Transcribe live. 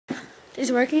Is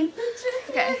it working?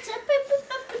 Okay.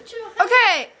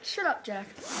 Okay, shut up, Jack.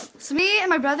 So me and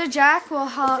my brother Jack will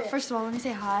first of all, let me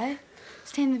say hi.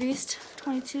 It's Tame the Beast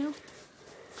 22.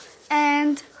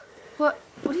 And what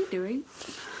are you doing?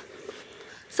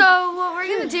 So what we're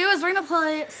gonna do is we're gonna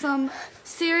play some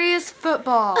serious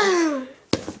football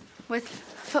with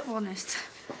footballness.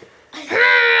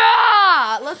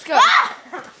 Let's go.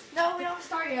 No, we don't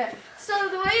start yet. So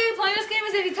the way you play this game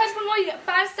is if you touch one more, you get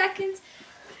 5 seconds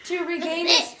to regain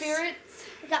your spirits.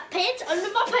 I got pants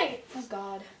under my pants. Oh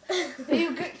God.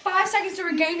 You get 5 seconds to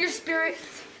regain your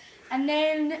spirits, and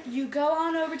then you go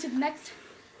on over to the next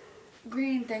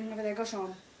green thing over there. Go show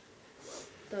them.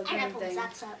 The green thing.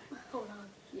 Hold on.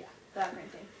 Yeah, that green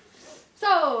thing.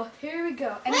 So here we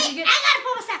go. And wait, if you get, I gotta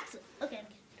pull my socks up. Okay.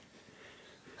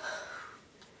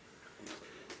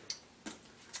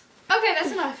 Okay,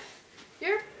 that's enough.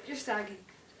 You're sagging.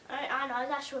 I know. I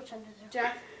got shorts under there.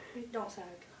 Jack, don't sag.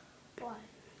 Why?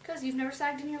 Because you've never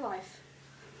sagged in your life.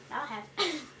 I have.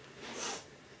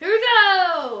 Here we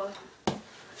go.